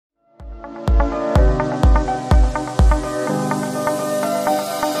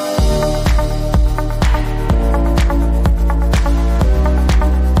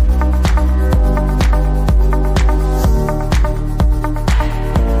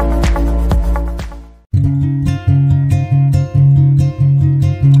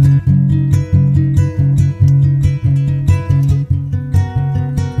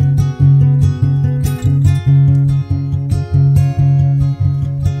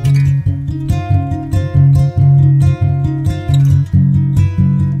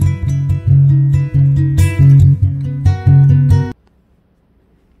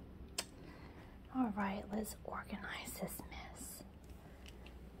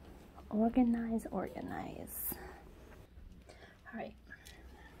Organize, organize. Alright.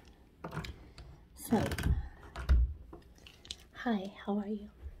 So, hi, how are you?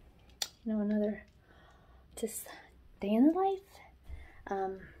 You know, another just day in the life.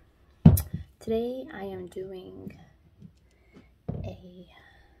 Today I am doing a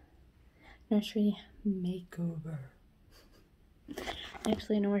nursery makeover.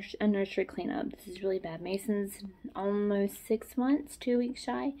 Actually, a nursery cleanup. This is really bad. Mason's almost 6 months, 2 weeks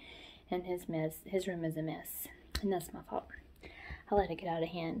shy, and his room is a mess, and that's my fault. I let it get out of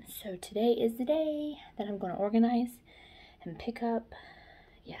hand. So today is the day that I'm going to organize and pick up,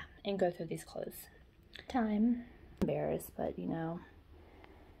 yeah, and go through these clothes. I'm embarrassed, but you know,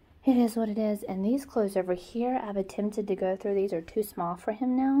 it is what it is. And these clothes over here, I've attempted to go through. These are too small for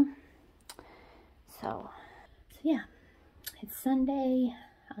him now. So yeah. It's Sunday.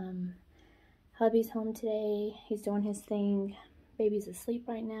 Hubby's home today. He's doing his thing. Baby's asleep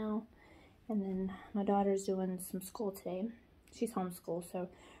right now. And then my daughter's doing some school today. She's homeschooled, so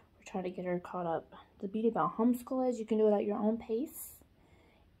we're trying to get her caught up. The beauty about homeschool is you can do it at your own pace.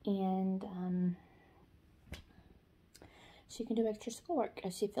 And she can do extra schoolwork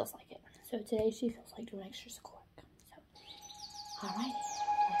as she feels like it. So today she feels like doing extra schoolwork. So, alright.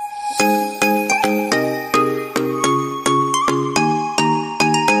 Let's go.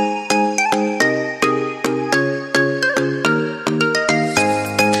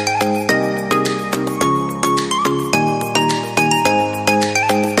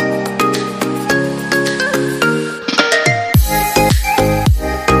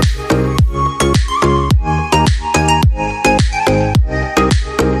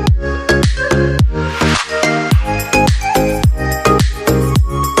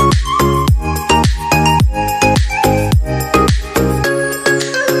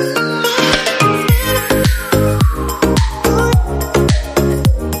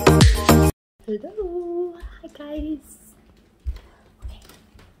 Hello, hi guys. Okay.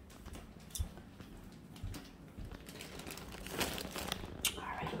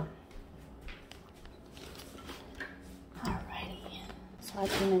 Alrighty. So I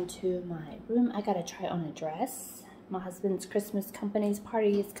came into my room. I gotta try on a dress. My husband's Christmas company's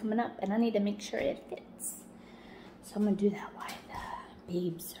party is coming up, and I need to make sure it fits. So I'm gonna do that while the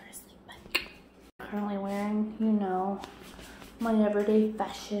babes are asleep. I'm currently wearing, you know, my everyday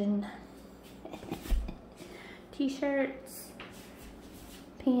fashion. T-shirts,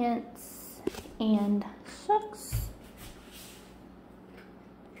 pants, and socks.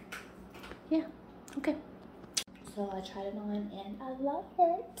 Yeah, okay. So I tried it on and I love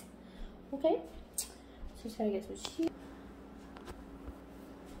it. Okay, so just gotta get some shoes.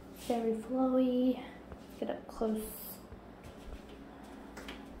 Very flowy. Get up close.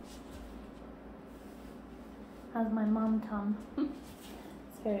 How's my mom tongue?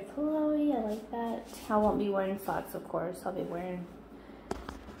 Very flowy, I like that. I won't be wearing socks, of course. I'll be wearing,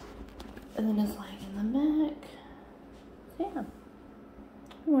 and then it's like in the back. So yeah,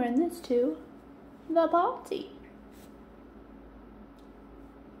 I'm wearing this to the party.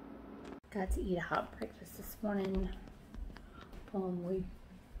 Got to eat a hot breakfast this morning. So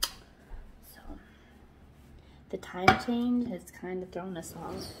the time change has kind of thrown us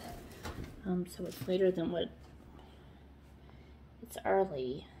off. So it's later than what. It's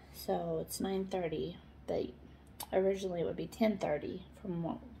early, so it's 9:30, but originally it would be 10:30 from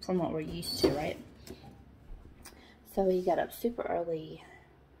what we're used to, right? So we got up super early,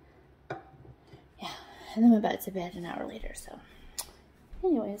 yeah, and then went back to bed an hour later. So,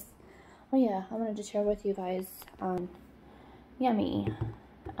 anyways, oh yeah, I wanted to share with you guys Yumi.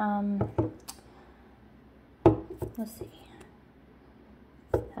 Let's see,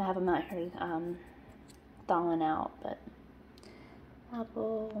 I have them out here thawing out, but.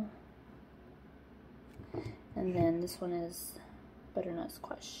 Apple, and then this one is butternut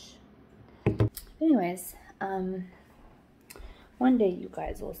squash. Anyways, one day you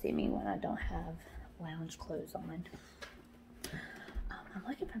guys will see me when I don't have lounge clothes on. I'm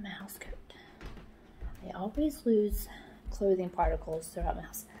looking for my house coat. I always lose clothing particles throughout my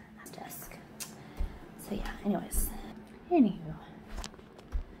house desk. So yeah, anyways, anywho,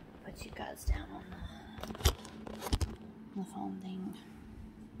 put you guys down on the phone thing.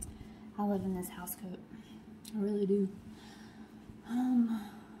 I live in this house coat. I really do.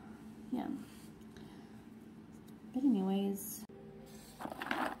 Yeah. But anyways.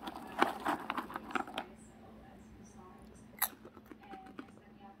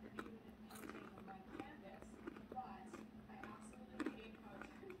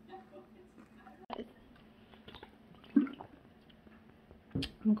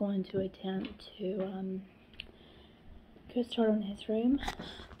 I'm going to attempt to go start on his room.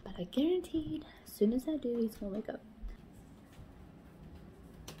 But I guaranteed, as soon as I do, he's gonna wake up.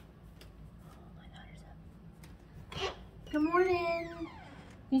 Oh, my daughter's up. Good morning.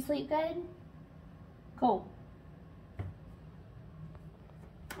 You sleep good? Cool.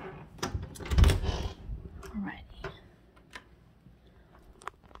 Alrighty.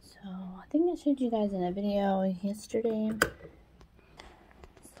 So, I think I showed you guys in a video yesterday.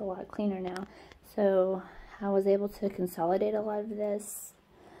 It's a lot cleaner now. So, I was able to consolidate a lot of this.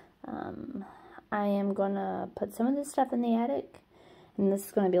 I am going to put some of this stuff in the attic. And this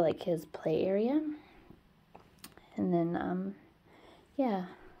is going to be like his play area. And then, yeah.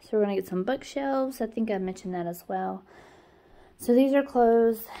 So we're going to get some bookshelves. I think I mentioned that as well. So these are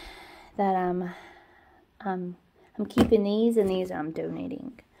clothes that I'm keeping these, and these I'm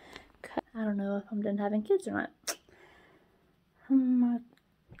donating. I don't know if I'm done having kids or not. My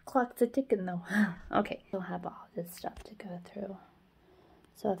clock's a-ticking though. Okay, I'll have all this stuff to go through.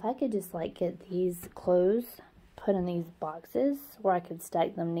 So if I could just like get these clothes put in these boxes where I could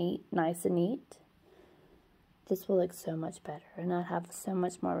stack them nice and neat, this will look so much better, and I'd have so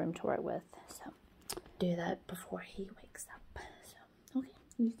much more room to work with. So do that before he wakes up. So okay,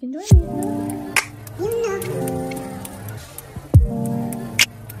 you can join me.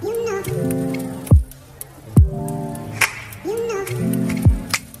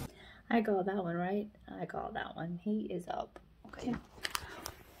 I call that one, right? I call that one. He is up. Okay.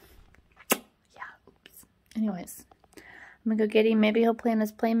 Yeah. Oops. Anyways, I'm gonna go get him. Maybe he'll play on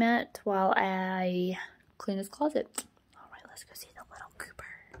his play mat while I clean his closet. All right, let's go see the little Cooper.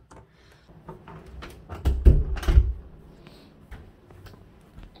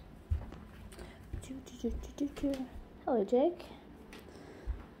 Hello, Jake.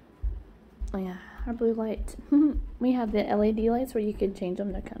 Oh yeah, our blue light. We have the LED lights where you can change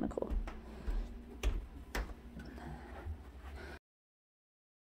them. They're kind of cool.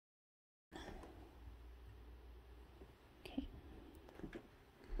 Okay.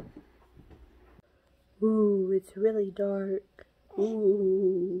 Ooh, it's really dark.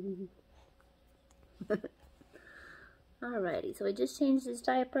 Ooh. Alrighty, so I just changed his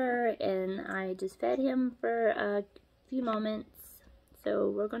diaper and I just fed him for a few moments. So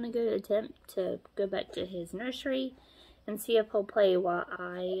we're going to go attempt to go back to his nursery and see if he'll play while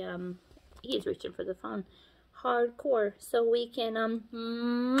he's reaching for the phone hardcore, so we can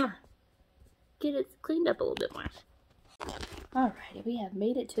get it cleaned up a little bit more. Alrighty, we have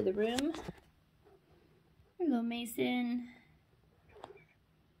made it to the room. Hello, Mason.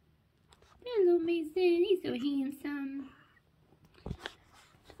 Hello, Mason. He's so handsome.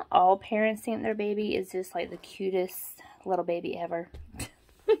 All parents think their baby is just like the cutest little baby ever.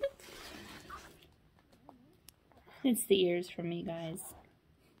 It's the ears for me, guys.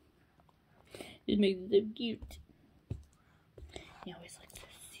 It makes it so cute. He always looks so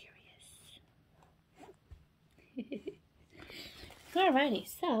serious. Alrighty,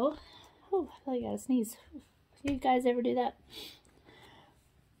 so, oh, I feel like I gotta sneeze. Do you guys ever do that?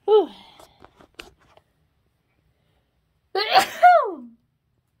 Whew.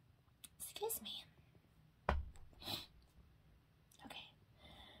 Excuse me. Okay.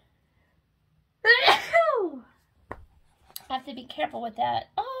 I have to be careful with that.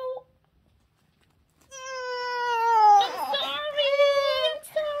 Oh. I'm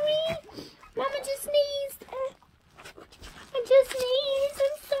sorry. Mama just sneezed. I just sneezed.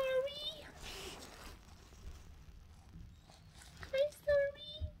 I'm sorry.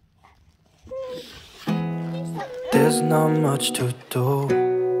 There's not much to do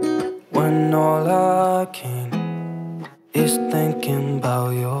when all I can is thinking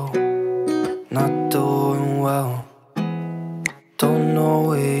about you. Not doing well, don't know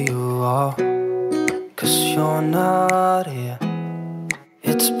where you are, 'cause you're not here.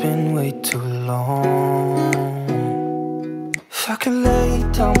 It's been way too long. If I could lay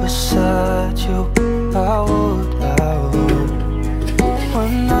down beside you, I would.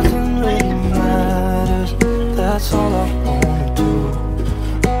 When nothing really matters, that's all I wanna do.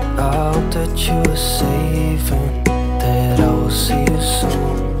 I hope that you are safe and that I will see you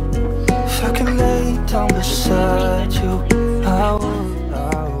soon. If I could lay down beside you, I would.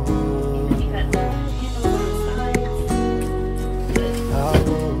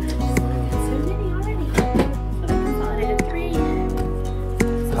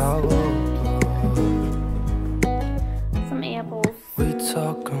 Some apples. We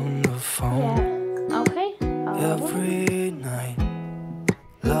talk on the phone. Yeah. Okay. Every night,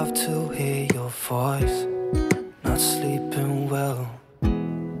 love to hear your voice. Not sleeping well,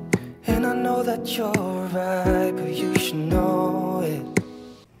 and I know that you're right, but you should know it.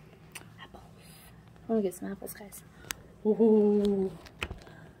 Apples. I'm gonna get some apples, guys. Ooh.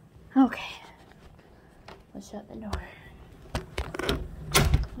 Okay. Let's shut the door.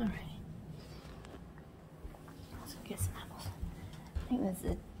 Alright. Let's go get some apples. I think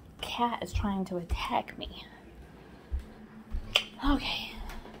this cat is trying to attack me. Okay.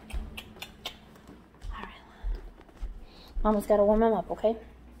 Alright. Mama's got to warm them up, okay?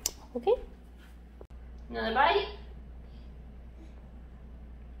 Okay? Another bite?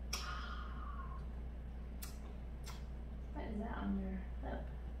 What is that on your lip?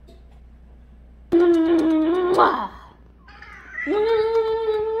 Mwah.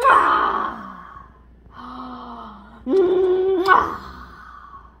 Mwah.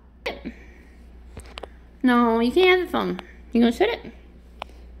 No, you can't have the phone. You gonna shut it?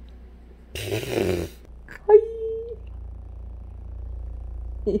 Hi.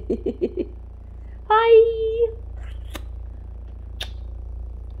 Hi.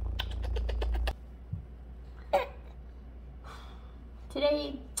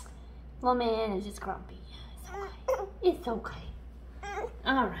 Today, little man is just grumpy. It's okay.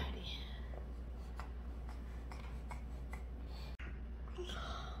 Alrighty.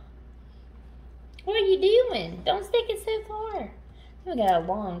 What are you doing? Don't stick it so far. We got a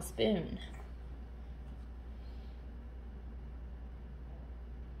long spoon.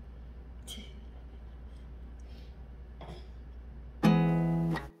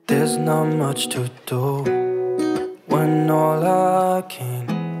 There's not much to do when all I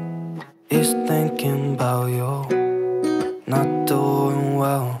can is thinking about you. Not doing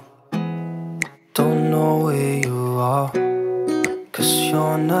well, don't know where you are, 'cause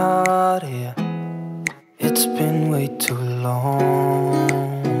you're not here. It's been way too long.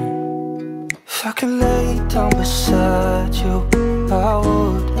 If I could lay down beside you, I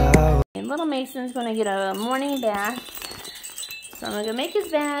would. And little Mason's gonna get a morning bath. So I'm gonna go make his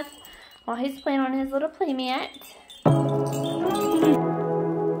bath while he's playing on his little play mat.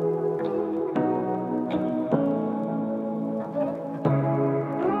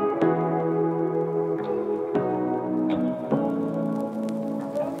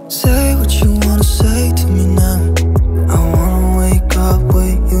 Say what you wanna say to me now. I wanna wake up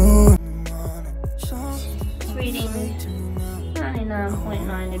with you in the morning. It's reading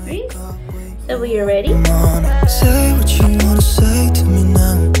 99.9 degrees. So we are ready? Say what you wanna say to me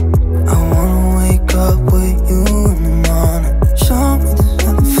now. I wanna wake up with you in the morning. Show me there's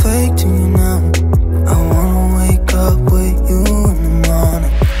nothing fake to me now. I wanna wake up with you in the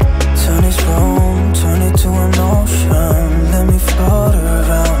morning. Turn this room, turn it to an ocean. Let me float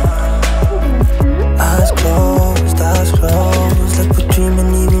around. Eyes closed, like we're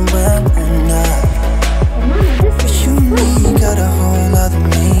dreaming even when we're not. But you and me got a whole other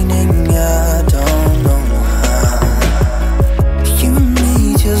meaning, I don't know how. You and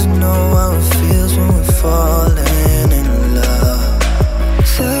me just know how it feels when we're falling in love.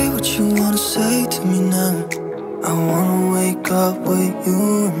 Say what you wanna say to me now. I wanna wake up with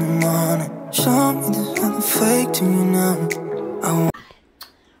you in the morning. Show me there's nothing fake to me now.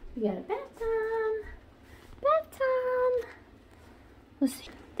 We got a bath time. Bath time. Let's see.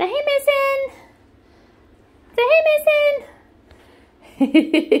 Say hey, Mason. Say hey, Mason.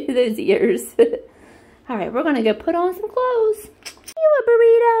 Those ears. All right, we're gonna go put on some clothes. Are you a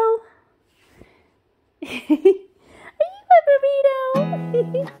burrito? Are you a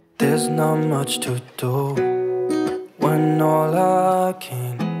burrito? There's not much to do when all I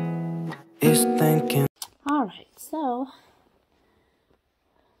can is thinking. All right, so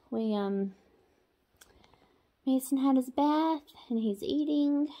we Mason had his bath and he's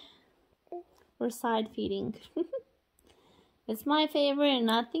eating. We're side feeding. It's my favorite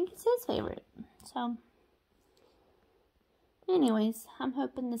and I think it's his favorite. So anyways, I'm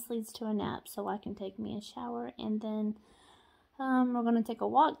hoping this leads to a nap so I can take me a shower, and then we're gonna take a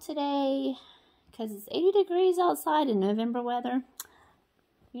walk today because it's 80 degrees outside in November weather.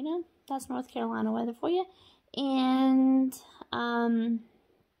 You know, that's North Carolina weather for you. And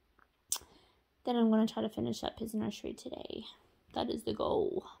then I'm going to try to finish up his nursery today. That is the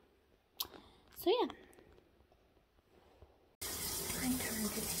goal. So yeah. My turn to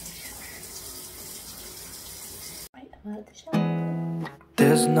take a shower. Right, I'm out of the shower.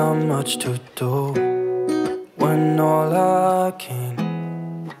 There's not much to do when all I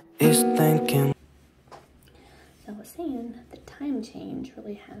can is thinking. So I was saying, the time change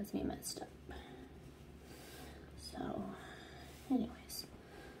really has me messed up. So, anyways,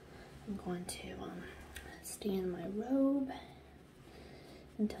 I'm going to stay in my robe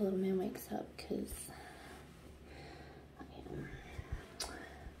until little man wakes up, because I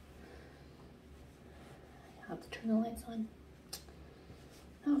have to turn the lights on.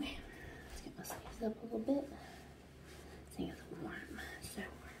 Okay, let's get my sleeves up a little bit. This thing is warm, so warm.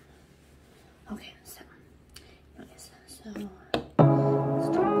 Okay, so, anyways, so.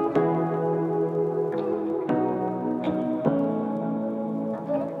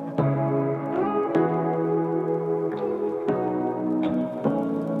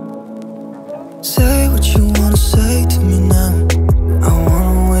 Say what you wanna say to me now. I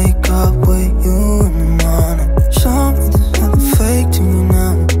wanna wake up with you in the morning. Show me there's nothing fake to me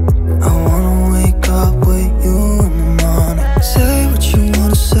now. I wanna wake up with you in the morning. Say what you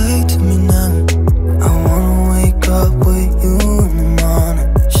wanna say to me now. I wanna wake up with you in the morning.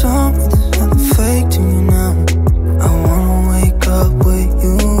 Show me there's nothing fake to me now. I wanna wake up with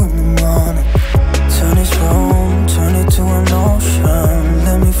you in the morning. Turn this room, turn it to an ocean.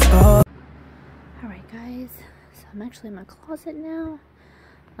 Let me flow. Alright guys, so I'm actually in my closet now.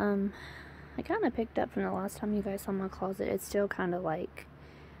 I kind of picked up from the last time you guys saw my closet. It's still kind of like,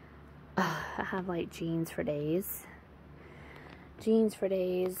 I have like jeans for days. Jeans for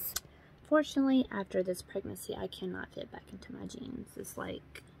days. Fortunately, after this pregnancy, I cannot fit back into my jeans. It's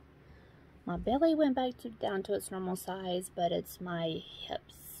like, my belly went back down to its normal size, but it's my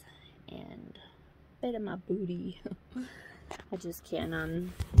hips and a bit of my booty. I just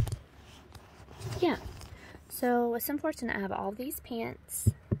can't, yeah. So it's unfortunate I have all these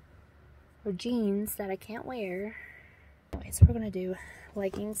pants or jeans that I can't wear. Anyway, so we're gonna do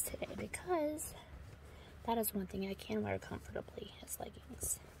leggings today because that is one thing I can wear comfortably is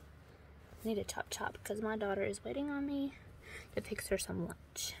leggings. I need to chop because my daughter is waiting on me to fix her some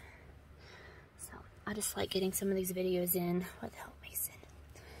lunch. So I just like getting some of these videos in with help Mason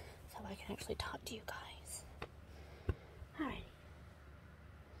so I can actually talk to you guys. Alright.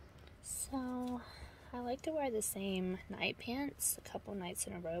 So I like to wear the same night pants a couple nights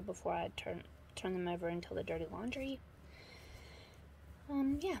in a row before I turn them over until the dirty laundry.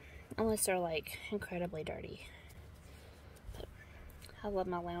 Yeah, unless they're like incredibly dirty. But I love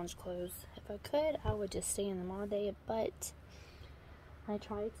my lounge clothes. If I could, I would just stay in them all day, but I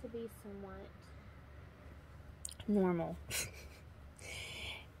try to be somewhat normal.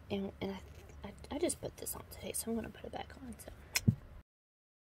 and I just put this on today, so I'm gonna put it back on. So.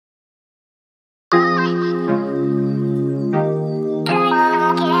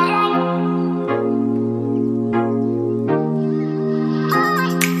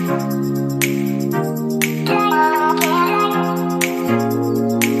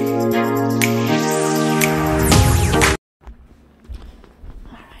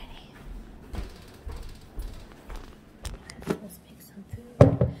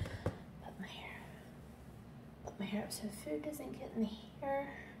 So food doesn't get in the hair.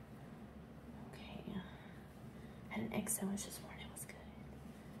 Okay. I had an egg sandwich this morning. It was good.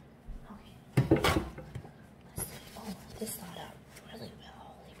 Okay. Let's see. Oh, this thawed out really well.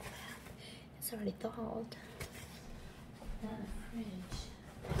 Holy crap. It's already thawed. Not in the fridge.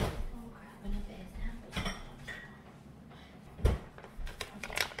 Oh crap, I know that is happening.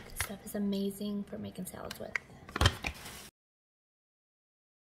 Okay. This stuff is amazing for making salads with.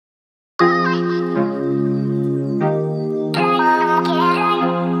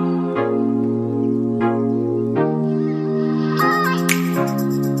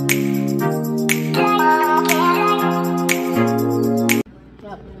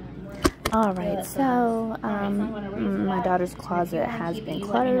 Alright, so my daughter's closet has been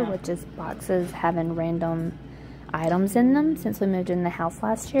cluttered with just boxes having random items in them since we moved in the house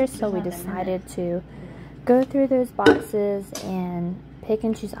last year. So we decided to go through those boxes and pick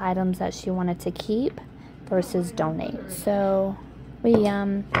and choose items that she wanted to keep versus donate. So we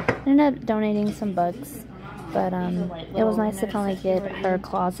ended up donating some books, but it was nice to finally get her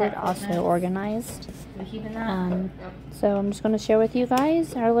closet also organized. So I'm just going to share with you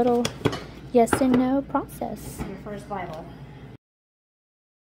guys our little yes and no process. Your first Bible.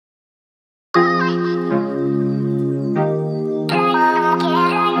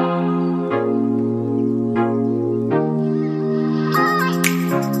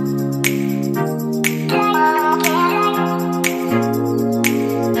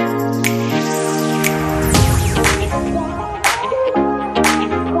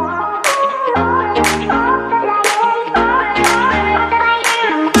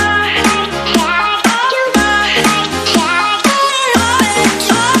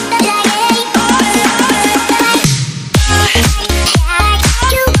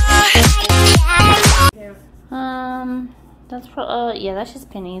 That's yeah, that's just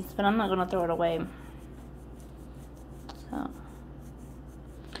pennies, but I'm not gonna throw it away. So,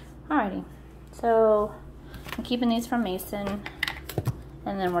 alrighty. So, I'm keeping these from Mason,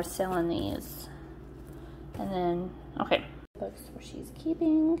 and then we're selling these. And then, okay, books where she's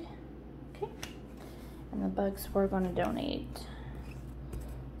keeping, okay, and the books we're gonna donate.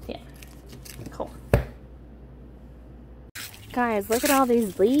 So, yeah. Guys, look at all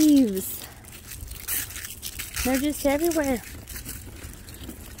these leaves. They're just everywhere.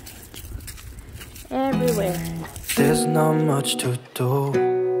 Everywhere. There's not much to do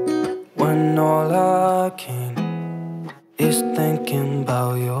when all I can is thinking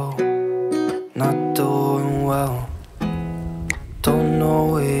about you. Not doing well, don't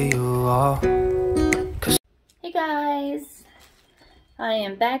know where you are. Hey guys, I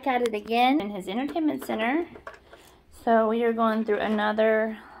am back at it again in his entertainment center. So we are going through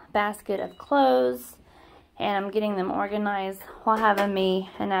another basket of clothes, and I'm getting them organized while having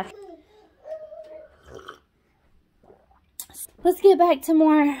me an after. Let's get back to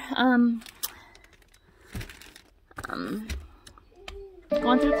more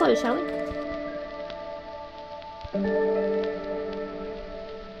going through clothes, shall we?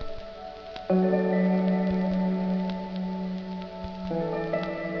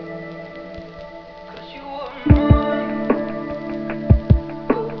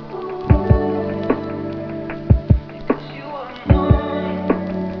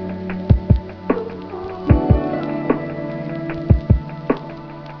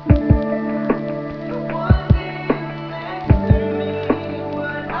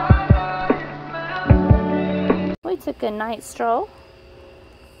 We took a night stroll.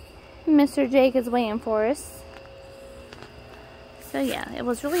 Mr. Jake is waiting for us. So yeah, it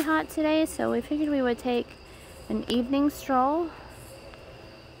was really hot today, so we figured we would take an evening stroll.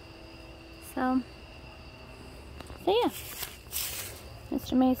 So yeah,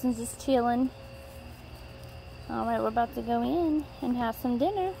 Mr. Mason's just chilling. Alright, we're about to go in and have some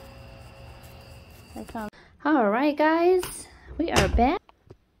dinner. Alright guys, we are back.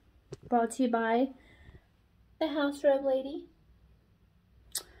 Brought to you by the house robe lady.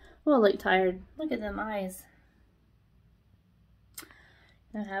 Oh, I look tired. Look at them eyes.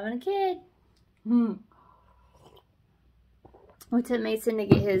 I'm having a kid. We took Mason to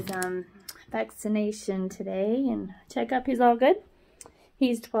get his vaccination today and check up. He's all good.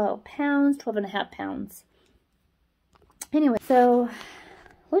 He's 12 pounds, 12 and a half pounds. Anyway, so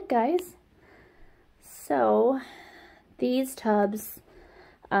look guys. So these tubs,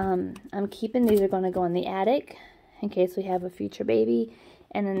 I'm keeping. These are going to go in the attic in case we have a future baby.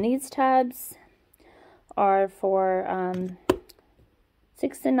 And then these tubs are for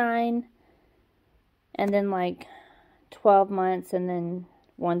 6 to 9, and then like 12 months, and then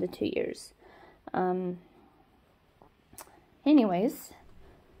 1 to 2 years. Anyways,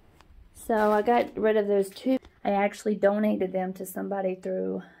 so I got rid of those two. I actually donated them to somebody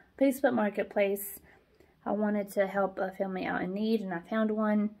through Facebook Marketplace. I wanted to help a family out in need, and I found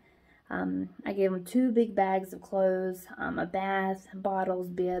one. I gave them 2 big bags of clothes, a bath, bottles,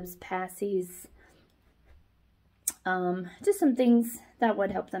 bibs, passies, just some things that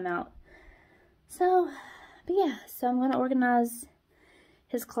would help them out. So, but yeah, so I'm going to organize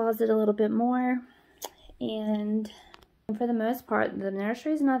his closet a little bit more, and for the most part, the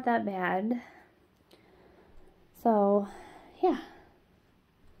nursery is not that bad. So, yeah,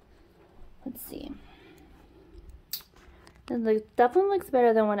 let's see. It definitely looks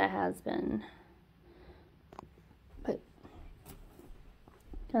better than what it has been. But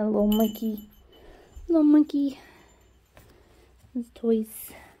got a little monkey. His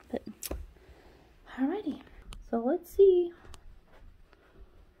toys. But alrighty. So let's see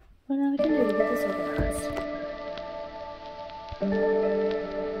what I can do to get this organized.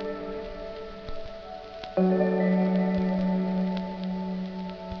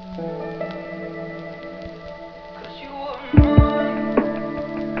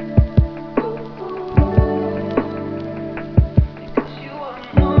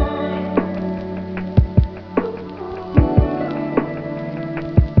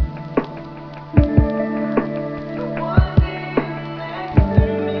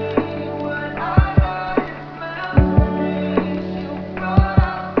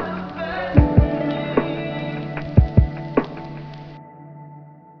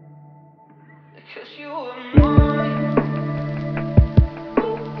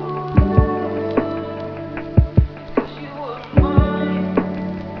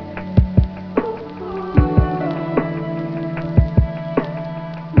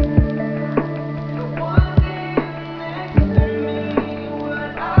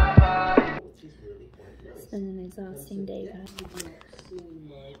 Exhausting day, guys.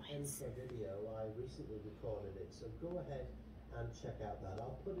 Video, I recently recorded it, so go ahead and check out that.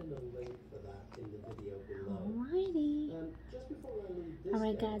 I'll put in a link for that in the video below. Alrighty. Just before I leave this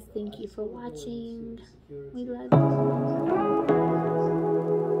Alright guys, thank you for watching. We love you.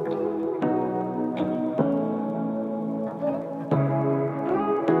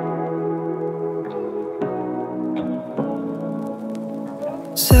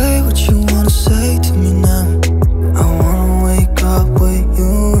 say to me